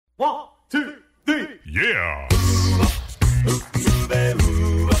1, 2, 3. Yeah!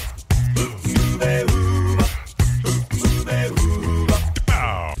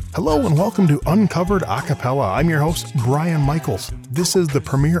 Hello and welcome to Uncovered Acapella. I'm your host, Brian Michaels. This is the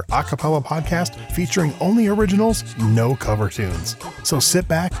premier acapella podcast featuring only originals, no cover tunes. So sit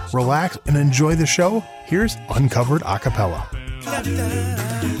back, relax, and enjoy the show. Here's Uncovered Acapella.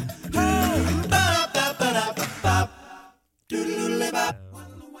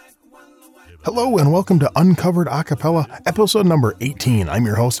 Hello and welcome to Uncovered Acapella, episode number 18. I'm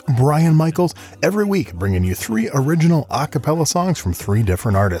your host, Brian Michaels, every week bringing you 3 original acapella songs from 3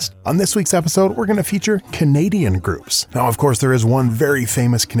 different artists. On this week's episode, we're going to feature Canadian groups. Now, of course, there is one very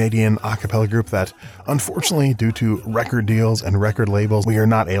famous Canadian acapella group that, unfortunately, due to record deals and record labels, we are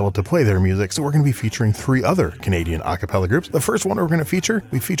not able to play their music, so we're going to be featuring 3 other Canadian acapella groups. The first one we're going to feature,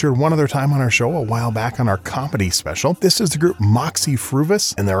 we featured one other time on our show a while back on our comedy special. This is the group Moxie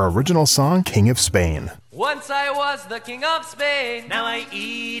Fruvis and their original song, King of Spain. Once I was the king of Spain. Now I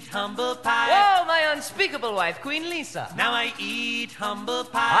eat humble pie. Whoa, my unspeakable wife, Queen Lisa. Now I eat humble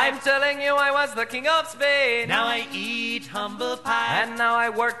pie. I'm telling you I was the king of Spain. Now I eat humble pie. And now I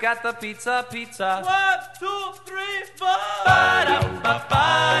work at the pizza. 1, 2, 3, 4.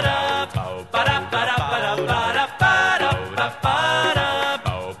 Ba-da-ba-ba-da.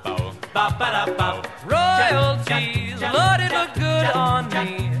 Ba-da-ba-da-ba-da-ba-da-ba-da-ba-da-ba. Royalties, Lord, it looked good on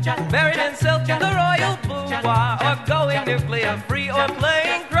me. Buried in silk in the royal boudoir, or going nuclear free, or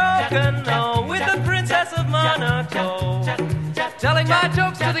playing crokinole with the Princess of Monaco. Telling my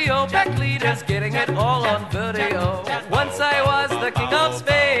jokes to the OPEC leaders, getting it all on video. Once I was the king of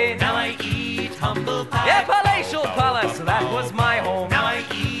Spain. Now I eat humble pie. Yeah, palatial palace, that was my home. Now I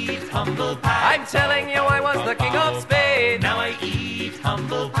eat humble pie. I'm telling you I was the king of Spain. Now I eat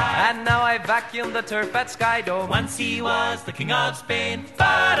humble pie. And now I vacuum the turf at Sky Dome. Once he was the king of Spain.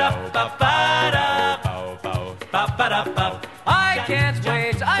 Ba-da-ba-ba-da. Ba-ba-da-ba. I can't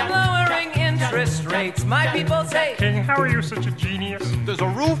wait, I'm lowering interest rates. My people say, King, how are you such a genius? There's a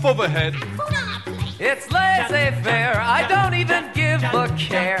roof overhead. it's laissez-faire, I don't even give a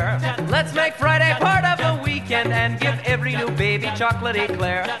care. Let's make Friday part of the weekend and give every new baby chocolate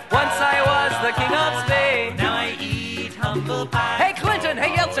eclair. Once I was the king of Spain. Now I eat humble pie. Hey Clinton,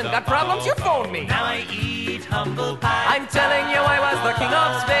 hey Yeltsin, got problems? You phone me. Now I eat humble pie. I'm telling you I was the king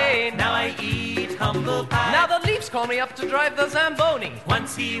of Spain. Now I eat humble pie. Now the Leafs call me up to drive the Zamboni.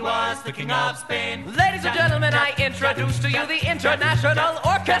 Once he was the king of Spain. Ladies and gentlemen, I introduce to you the International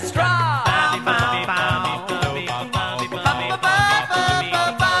Orchestra.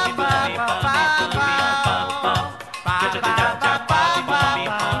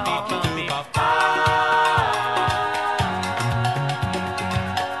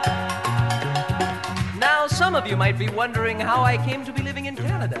 Now, some of you might be wondering how I came to be living in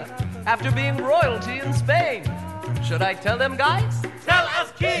Canada after being royalty in Spain. Should I tell them, guys? Tell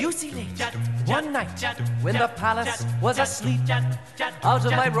us, king. You see, late one night when the palace was asleep, out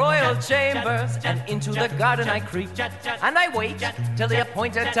of my royal chambers and into the garden I creep, and I wait till the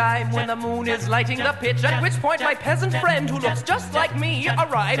appointed time when the moon is lighting the pitch, at which point my peasant friend who looks just like me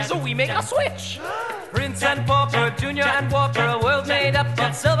arrives, so we make a switch. Prince and pauper, junior and walker, a world made up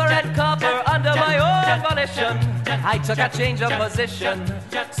of silver and copper under my own volition. I took a change of position,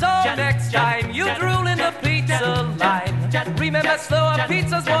 so next time you drool in the pizza line, remember slower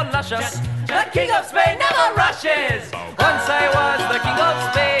pizzas more luscious. The king of Spain never rushes. Once I was the king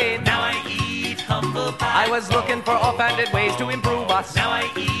of Spain. Now I eat humble pie. I was looking for offhanded ways to improve us. Now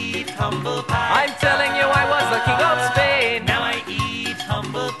I eat humble pie. I'm telling you I was the king of Spain. Now I eat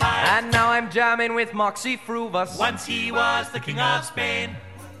humble pie. And now I'm jamming with Moxie Fruvis. Once he was the king of Spain.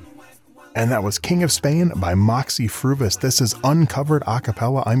 And that was King of Spain by Moxie Fruvis. This is Uncovered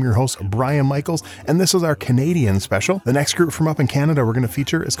Acapella. I'm your host, Brian Michaels, and this is our Canadian special. The next group from up in Canada we're going to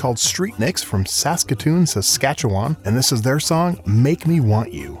feature is called Street Nicks from Saskatoon, Saskatchewan, and this is their song, Make Me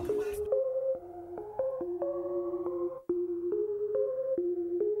Want You.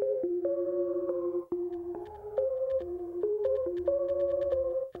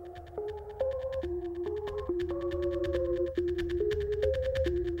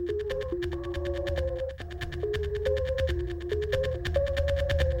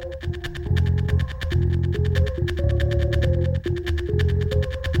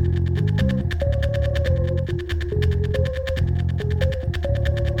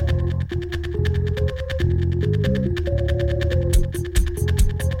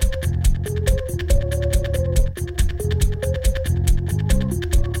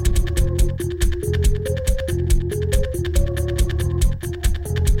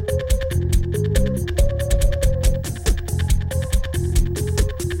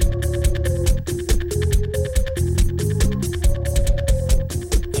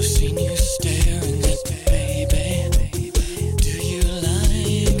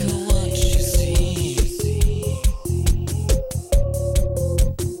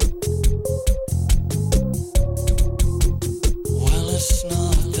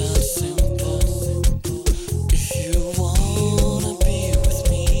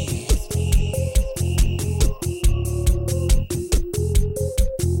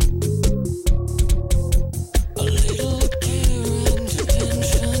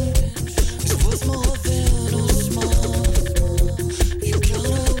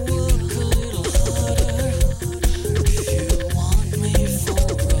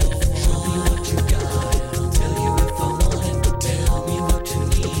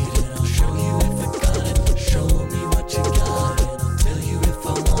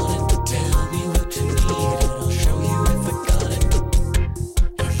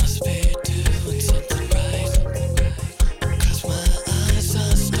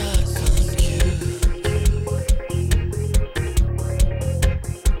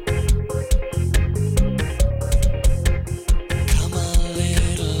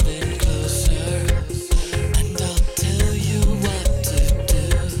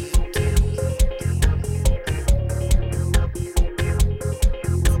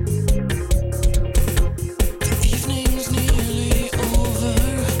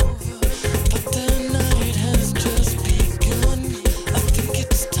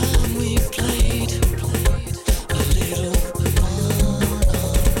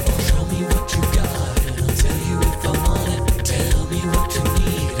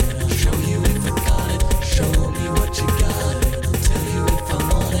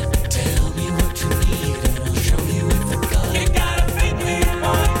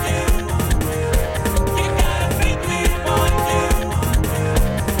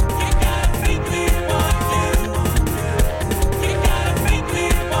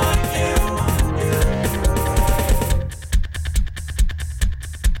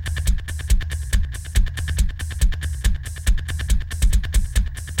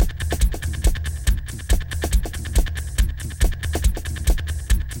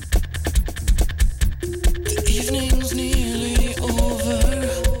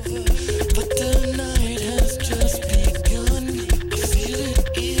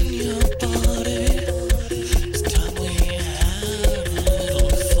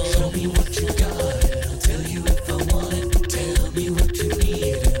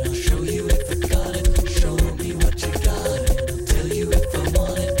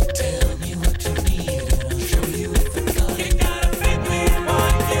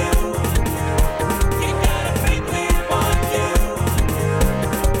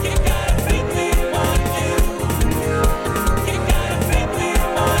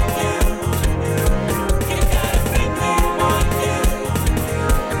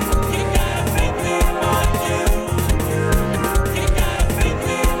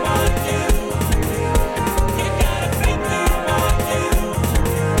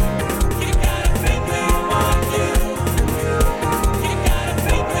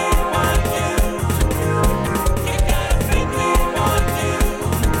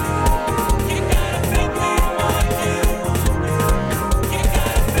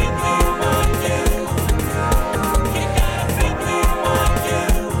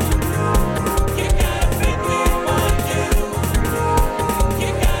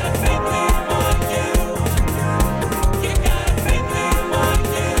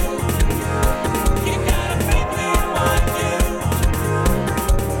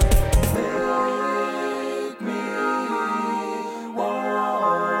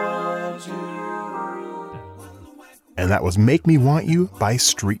 that was Make Me Want You by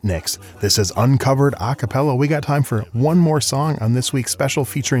Street Nicks. This is Uncovered Acapella. We got time for one more song on this week's special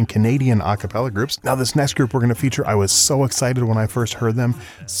featuring Canadian acapella groups. Now, this next group we're going to feature, I was so excited when I first heard them.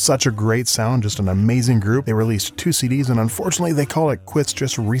 Such a great sound, just an amazing group. They released 2 CDs, and unfortunately they call it quits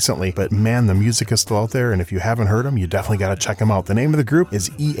just recently. But man, the music is still out there, and if you haven't heard them, you definitely got to check them out. The name of the group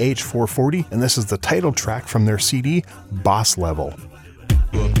is EH440, and this is the title track from their CD, Boss Level.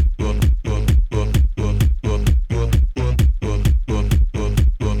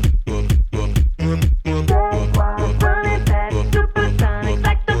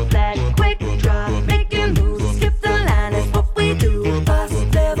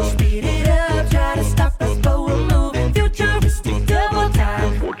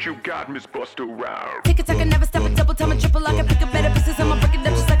 Tick-a-tock, never stop a double time, a triple lock, I pick up better pieces, I'ma break it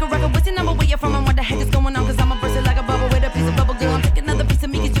up just like a rocket. Wasting number where you're from and what the heck is going on, cause I'ma burst it like a bubble with a piece of bubble gum. Take another piece of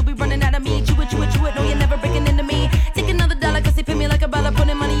me, cause you'll be running out of me. Chew it, no, you're never breaking into me. Take another dollar, cause they pay me like a baller.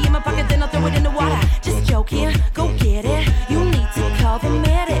 Putting money in my pocket, then I'll throw it in the water. Just joking, go get it. You need to call the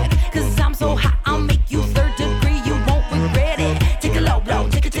medic, cause I'm so hot, I'll make you third degree, you won't regret it. Take a low blow,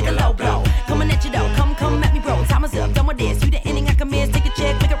 take a low blow. Coming at you though, come at me, bro. Time is up, done with this. You the ending I can miss. Take a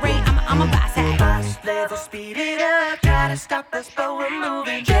check, make it rain. I'm a boss, hey. Boss level, speed it up. Try to stop us, but we're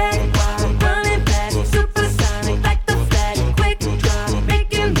moving. J1 running fast, supersonic like the Flash. Quick drop,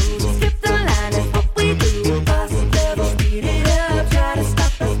 making moves, skip the line. That's what we do. Boss level, speed it up. Try to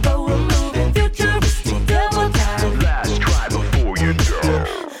stop us, but we're moving. Futuristic, double time. Last try before you go.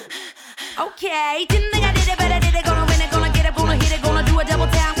 Okay, didn't think I did it, but I did it. Gonna win it, gonna get it, gonna hit it, gonna do a double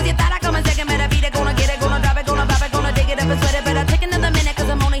time. Cause you thought I come in second, better beat it. Gonna get it, gonna drop it, gonna pop it, gonna dig it up and sweat it. Better take another minute, cause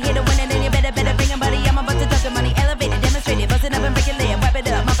I'm only here to win it. And you better bring it, buddy. I'm about to touch the money, elevate it, demonstrate it, bust it up and break it, lay it, wipe it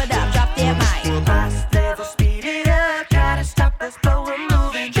up, mop it up, drop that mic. Boss level, speed it up, try to stop us, but we're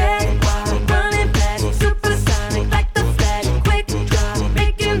moving. J1 running fast, supersonic like the Flash. Quick drop,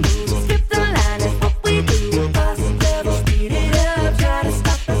 making moves, skip the line. That's what we do. Boss level, speed it up, try to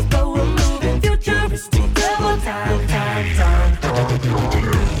stop us, but we're moving. Futuristic, double time.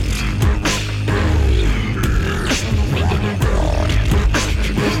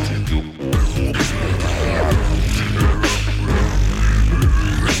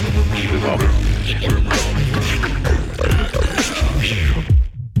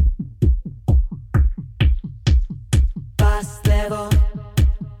 Boss level,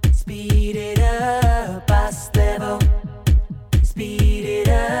 speed it up. Boss level, speed it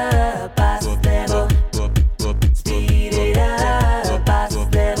up. Boss level, speed it up. Boss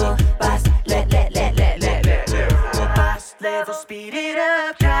level, boss boss level, speed it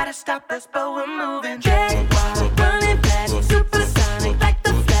up. Try to stop us, but we're moving. J1 running fast, supersonic like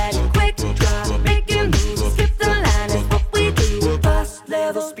the Flash. Quick drop, making moves, skip the line. That's what we do. Boss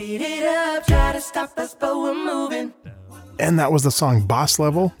level, speed it up. Try to stop us, but we're moving. And that was the song Boss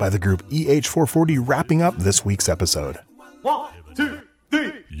Level by the group EH440, wrapping up this week's episode. 1, 2,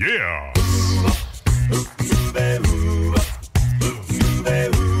 3. Yeah.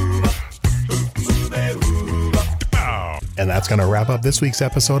 And that's going to wrap up this week's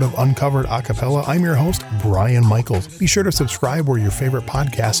episode of Uncovered Acapella. I'm your host, Brian Michaels. Be sure to subscribe where your favorite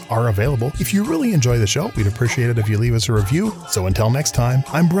podcasts are available. If you really enjoy the show, we'd appreciate it if you leave us a review. So until next time,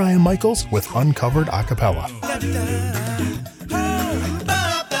 I'm Brian Michaels with Uncovered Acapella.